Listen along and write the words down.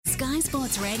Sky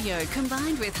Sports Radio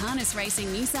combined with Harness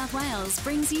Racing New South Wales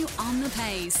brings you On the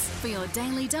Pace for your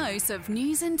daily dose of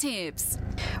news and tips.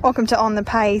 Welcome to On the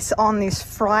Pace on this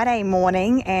Friday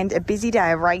morning, and a busy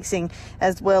day of racing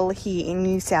as well here in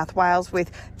New South Wales with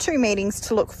two meetings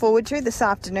to look forward to. This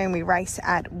afternoon we race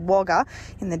at Wagga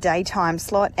in the daytime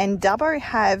slot, and Dubbo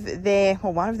have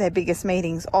one of their biggest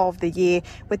meetings of the year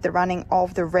with the running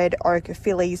of the Red Oak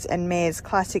Fillies and Mares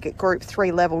Classic at Group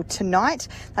 3 level tonight.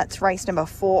 That's race number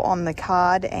 4 on the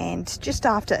card, and just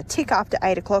after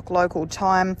 8 o'clock local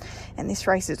time. And this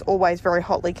race is always very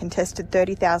hotly contested.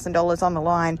 $30,000 on the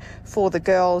line for the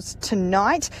girls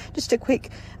tonight. Just a quick,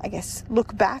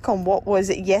 look back on what was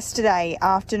yesterday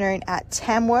afternoon at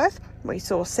Tamworth. We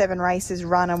saw 7 races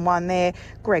run and won there.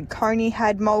 Greg Coney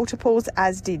had multiples,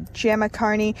 as did Gemma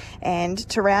Coney. And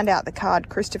to round out the card,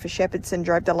 Christopher Shepherdson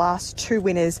drove the last 2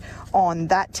 winners on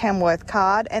that Tamworth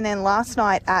card. And then last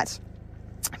night at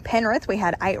Penrith, we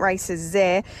had 8 races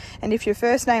there, and if your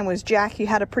first name was Jack, you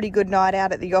had a pretty good night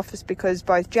out at the office because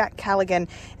both Jack Callaghan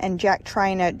and Jack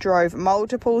Trainer drove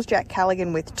multiples. Jack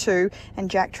Callaghan with 2,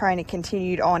 and Jack Trainer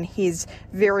continued on his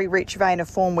very rich vein of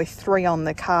form with 3 on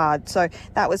the card. So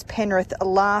that was Penrith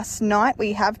last night.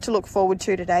 We have to look forward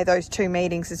to today those 2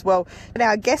 meetings as well. But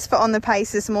our guest for On the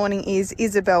Pace this morning is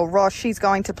Isabel Ross. She's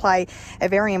going to play a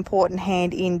very important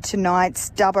hand in tonight's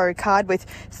Dubbo card with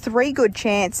 3 good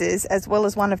chances, as well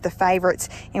as one of the favourites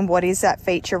in what is that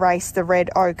feature race, the Red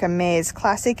Oak Mares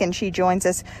Classic, and she joins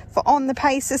us for On the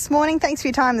Pace this morning. Thanks for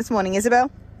your time this morning,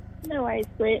 Isabel. No worries,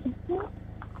 Britt.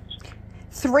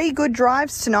 3 good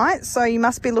drives tonight, so you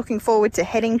must be looking forward to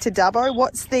heading to Dubbo.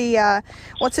 What's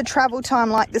the travel time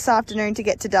like this afternoon to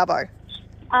get to Dubbo?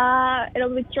 It'll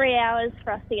be 3 hours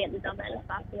for us to get to Dubbo this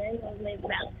afternoon. We'll leave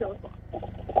about 2 o'clock.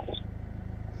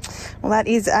 Well, that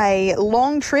is a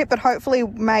long trip, but hopefully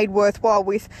made worthwhile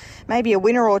with maybe a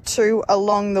winner or 2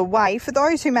 along the way. For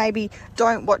those who maybe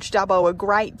don't watch Dubbo a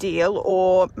great deal,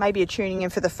 or maybe are tuning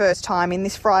in for the first time in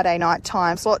this Friday night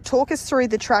time slot, talk us through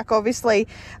the track. Obviously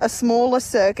a smaller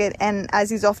circuit, and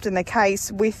as is often the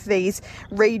case with these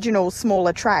regional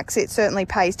smaller tracks, it certainly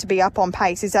pays to be up on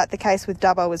pace. Is that the case with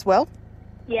Dubbo as well?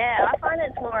 Yeah, I find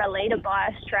it's more a leader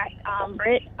bias track,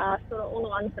 Britt. Sort of all the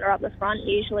ones that are up the front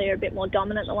usually are a bit more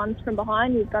dominant than the ones from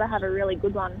behind. You've got to have a really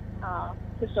good one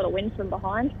to sort of win from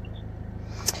behind.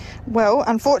 Well,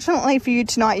 unfortunately for you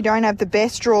tonight, you don't have the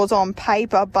best draws on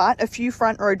paper, but a few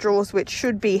front row draws which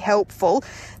should be helpful.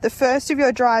 The first of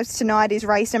your drives tonight is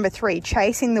race number 3.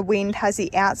 Chasing the Wind has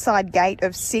the outside gate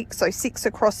of 6, so 6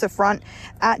 across the front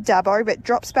at Dubbo, but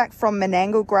drops back from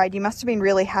Menangle grade. You must have been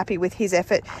really happy with his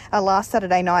effort last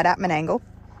Saturday night at Menangle.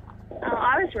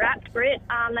 I was wrapped, Britt.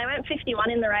 They went 51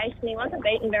 in the race, and he wasn't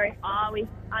beaten very far.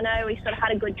 I know we sort of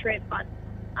had a good trip, but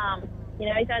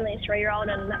he's only a 3-year-old,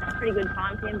 and that's a pretty good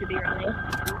time for him to be running.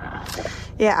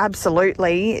 Yeah,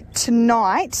 absolutely.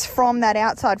 Tonight, from that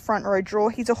outside front row draw,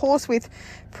 he's a horse with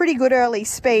pretty good early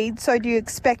speed, so do you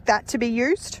expect that to be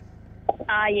used?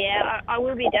 Yeah, I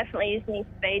will be definitely using his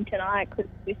speed tonight, because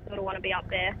we sort of want to be up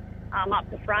there, up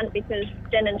the front, because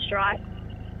Denon Strike,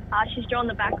 she's drawn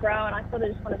the back row, and I sort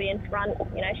of just want to be in front.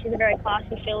 She's a very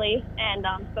classy filly, and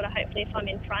sort of hopefully if I'm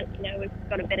in front, we've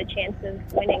got a better chance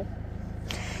of winning.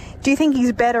 Do you think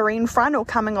he's better in front or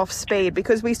coming off speed?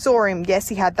 Because we saw him, yes,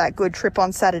 he had that good trip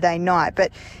on Saturday night,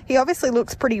 but he obviously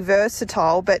looks pretty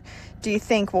versatile. But do you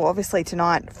think, well, obviously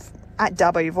tonight at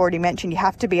Dubbo, you've already mentioned you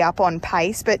have to be up on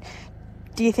pace, but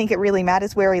do you think it really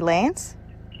matters where he lands?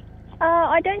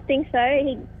 I don't think so.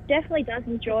 He definitely does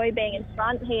enjoy being in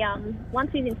front. He once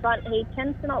he's in front, he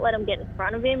tends to not let him get in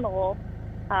front of him, or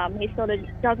he sort of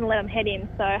doesn't let him head him.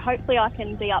 So hopefully I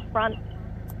can be up front.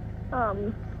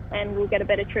 And we'll get a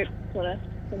better trip sort of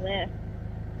from there.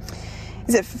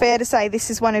 Is it fair to say this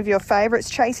is one of your favourites,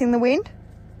 Chasing the Wind?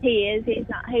 He is.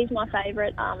 He's my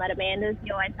favourite at Amanda's.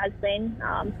 He always has been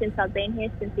since I've been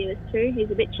here, since he was 2. He's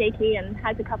a bit cheeky and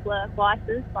has a couple of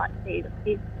vices, but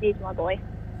he's my boy.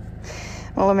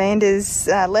 Well, Amanda's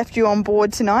left you on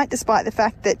board tonight, despite the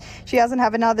fact that she doesn't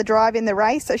have another drive in the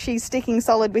race, so she's sticking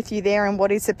solid with you there in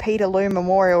what is the Peterloo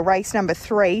Memorial, race number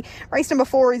 3. Race number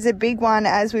 4 is a big one,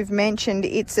 as we've mentioned.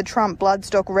 It's the Trump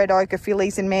Bloodstock Red Oak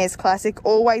Fillies and Mares Classic,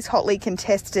 always hotly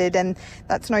contested, and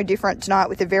that's no different tonight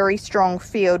with a very strong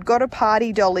field. Got a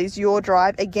Party Doll is your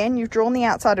drive. Again, you've drawn the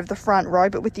outside of the front row,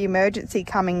 but with the emergency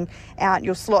coming out,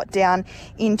 you'll slot down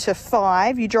into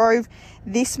 5. You drove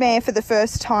this mare for the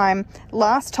first time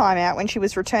last time out when she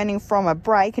was returning from a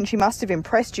break, and she must have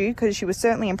impressed you because she was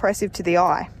certainly impressive to the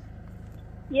eye.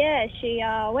 Yeah, she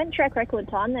went track record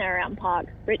time there around Park.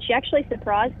 But she actually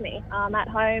surprised me. At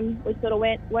home, we sort of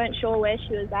weren't sure where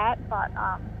she was at, but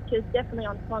she was definitely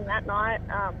on song that night.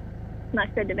 And I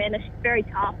said to Amanda, she's very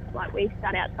tough. Like, we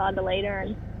sat outside the leader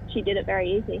and she did it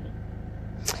very easy.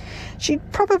 She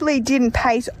probably didn't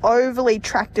pace overly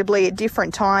tractably at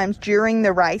different times during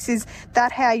the race. Is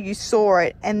that how you saw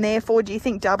it? And therefore, do you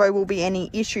think Dubbo will be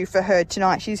any issue for her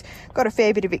tonight? She's got a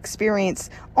fair bit of experience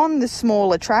on the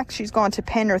smaller tracks. She's gone to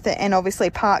Penrith and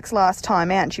obviously Parkes last time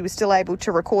out, and she was still able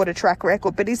to record a track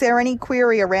record. But is there any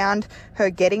query around her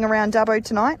getting around Dubbo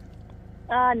tonight?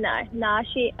 No.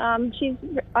 She's. I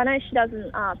know she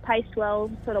doesn't pace well,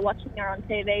 sort of watching her on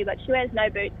TV, but she wears no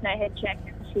boots, no head check.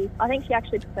 I think she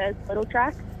actually prefers little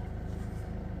tracks.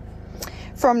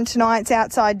 From tonight's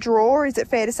outside draw, is it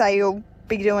fair to say you'll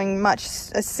be doing much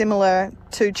similar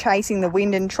to chasing the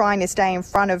wind and trying to stay in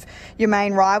front of your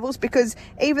main rivals? Because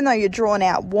even though you're drawn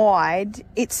out wide,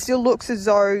 it still looks as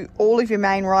though all of your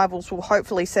main rivals will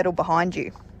hopefully settle behind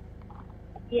you.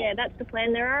 Yeah, that's the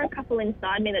plan. There are a couple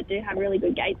inside me that do have really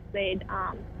good gate speed.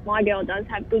 My girl does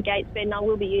have good gate speed, and I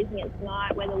will be using it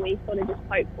tonight, whether we sort of just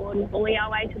poke forward and bully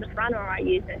our way to the front, or I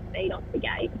use her speed off the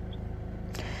gate.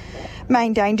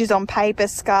 Main dangers on paper,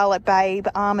 Scarlet Babe,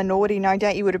 Armour Naughty, no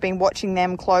doubt you would have been watching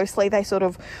them closely. They sort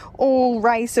of all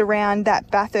race around that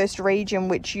Bathurst region,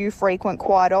 which you frequent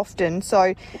quite often.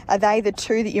 So are they the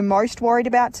two that you're most worried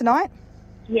about tonight?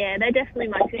 Yeah, they're definitely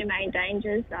my two main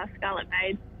dangers. Scarlet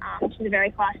Babe, she's a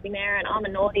very classy mare, and Armour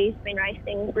Naughty's been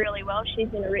racing really well. She's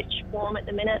in a rich form at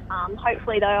the minute.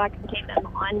 Hopefully, though, I can keep them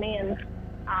behind me, and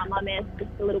my mare's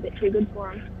just a little bit too good for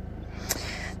them.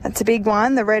 That's a big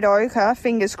one, the Red Ochre,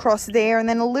 fingers crossed there. And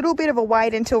then a little bit of a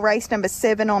wait until race number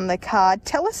 7 on the card.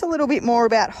 Tell us a little bit more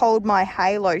about Hold My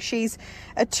Halo. She's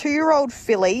a 2-year-old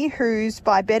filly who's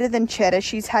by Better Than Cheddar.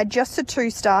 She's had just the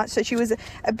 2 starts, so she was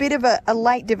a bit of a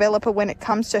late developer when it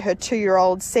comes to her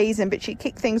 2-year-old season, but she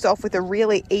kicked things off with a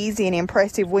really easy and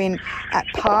impressive win at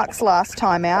Parkes last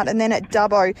time out. And then at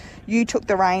Dubbo, you took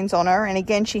the reins on her, and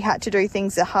again, she had to do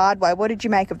things the hard way. What did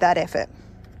you make of that effort?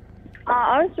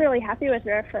 I was really happy with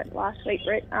her effort last week,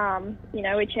 Britt.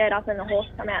 We chaired up and the horse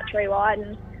come out 3 wide,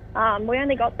 and we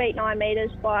only got beat 9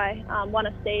 metres by one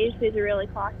of Steve's, who's a really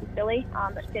classy filly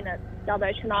that's in at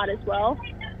Dubbo tonight as well.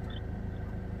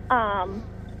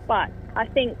 But I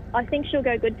think she'll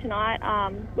go good tonight.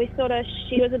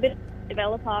 She was a bit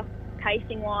developer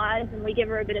pacing wise, and we give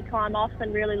her a bit of time off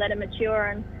and really let her mature,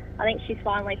 and I think she's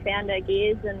finally found her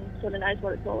gears and sort of knows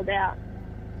what it's all about.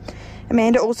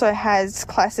 Amanda also has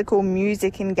classical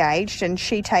music engaged, and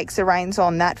she takes the reins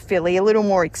on that filly. A little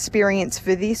more experience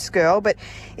for this girl, but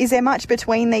is there much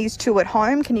between these two at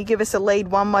home? Can you give us a lead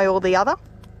one way or the other?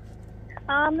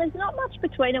 There's not much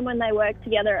between them when they work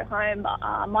together at home,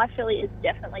 but my filly is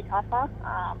definitely tougher.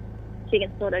 She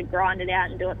can sort of grind it out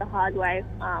and do it the hard way,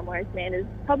 whereas Amanda's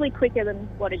probably quicker than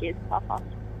what it is tougher.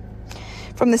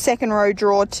 From the second row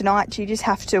draw tonight, you just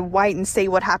have to wait and see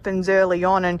what happens early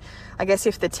on, and I guess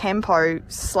if the tempo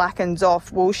slackens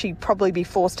off, will she probably be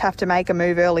forced to have to make a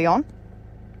move early on?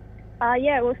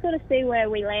 Yeah, we'll sort of see where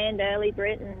we land early,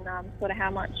 Britt, and sort of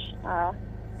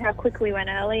how quick we went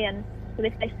early, and so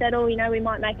if they settle, we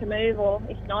might make a move, or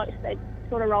if not, if they're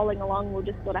sort of rolling along, we'll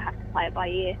just sort of have to play it by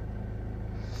ear.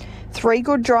 3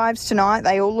 good drives tonight.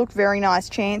 They all look very nice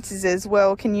chances as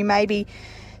well. Can you maybe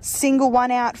single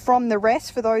one out from the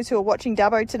rest for those who are watching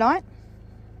Dubbo tonight?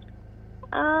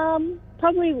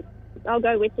 Probably I'll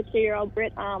go with the 2-year-old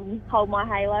Brit, Hold My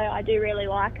Halo. I do really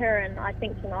like her, and I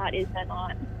think tonight is her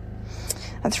night.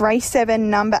 That's race 7,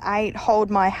 number 8,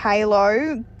 Hold My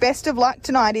Halo. Best of luck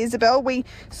tonight, Isabel. We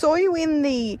saw you in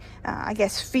the,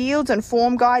 fields and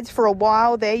form guides for a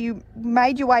while there. You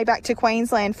made your way back to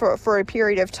Queensland for a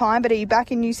period of time, but are you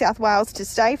back in New South Wales to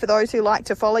stay for those who like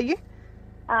to follow you?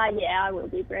 Yeah, I will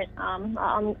be, Brett.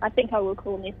 I think I will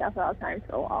call New South Wales home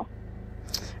for a while.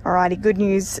 Alrighty, good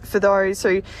news for those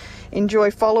who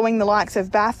enjoy following the likes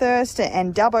of Bathurst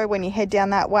and Dubbo when you head down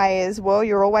that way as well.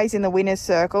 You're always in the winner's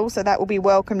circle, so that will be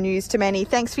welcome news to many.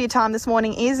 Thanks for your time this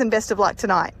morning, Iz, and best of luck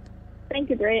tonight. Thank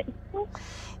you, Brett.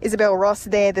 Isabel Ross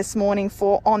there this morning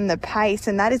for On the Pace,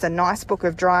 and that is a nice book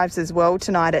of drives as well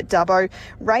tonight at Dubbo.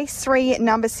 Race 3,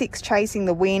 number 6, Chasing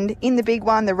the Wind. In the big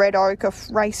one, the Red Ochre.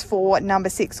 Race 4, number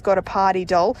 6, Got a Party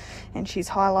Doll, and she's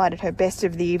highlighted her best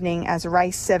of the evening as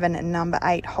race 7, number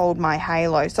 8, Hold My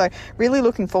Halo. So really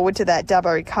looking forward to that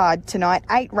Dubbo card tonight.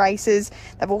 8 races.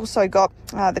 They've also got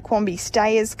the Quamby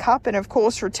Stayers Cup, and of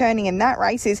course returning in that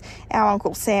race is our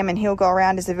Uncle Sam, and he'll go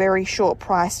around as a very short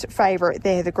priced favourite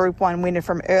there, the Group 1 winner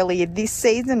from earlier this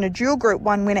season, a dual Group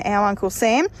 1 winner, our Uncle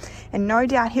Sam, and no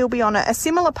doubt he'll be on a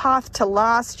similar path to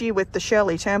last year with the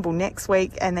Shirley Turnbull next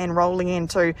week, and then rolling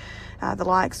into the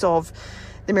likes of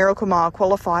the Miracle Mile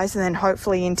qualifiers, and then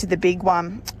hopefully into the big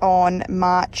one on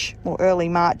March or early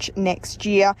March next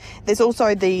year. There's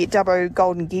also the Dubbo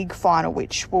Golden Gig final,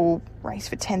 which will race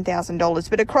for $10,000.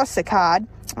 But across the card,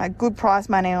 good prize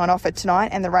money on offer tonight,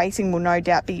 and the racing will no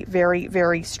doubt be very,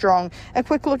 very strong. A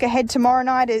quick look ahead tomorrow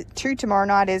night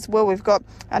as well. We've got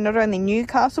not only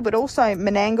Newcastle but also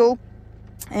Menangle.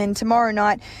 And tomorrow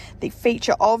night, the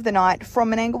feature of the night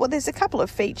from Menangle. Well, there's a couple of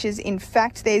features. In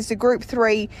fact, there's the Group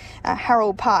 3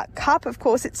 Harold Park Cup. Of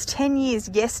course, it's 10 years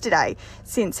yesterday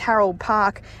since Harold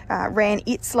Park ran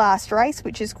its last race,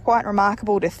 which is quite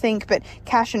remarkable to think. But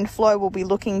Cash and Flow will be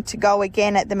looking to go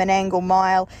again at the Menangle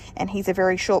Mile, and he's a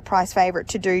very short price favourite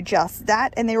to do just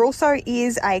that. And there also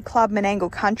is a Club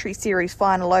Menangle Country Series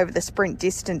final over the sprint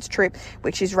distance trip,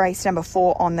 which is race number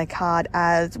 4 on the card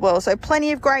as well. So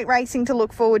plenty of great racing to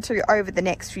look forward to over the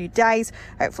next few days.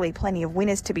 Hopefully plenty of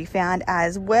winners to be found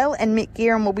as well. And Mick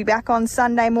Gearan will be back on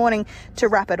Sunday morning to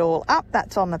wrap it all up.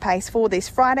 That's On the Pace for this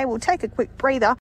Friday. We'll take a quick breather.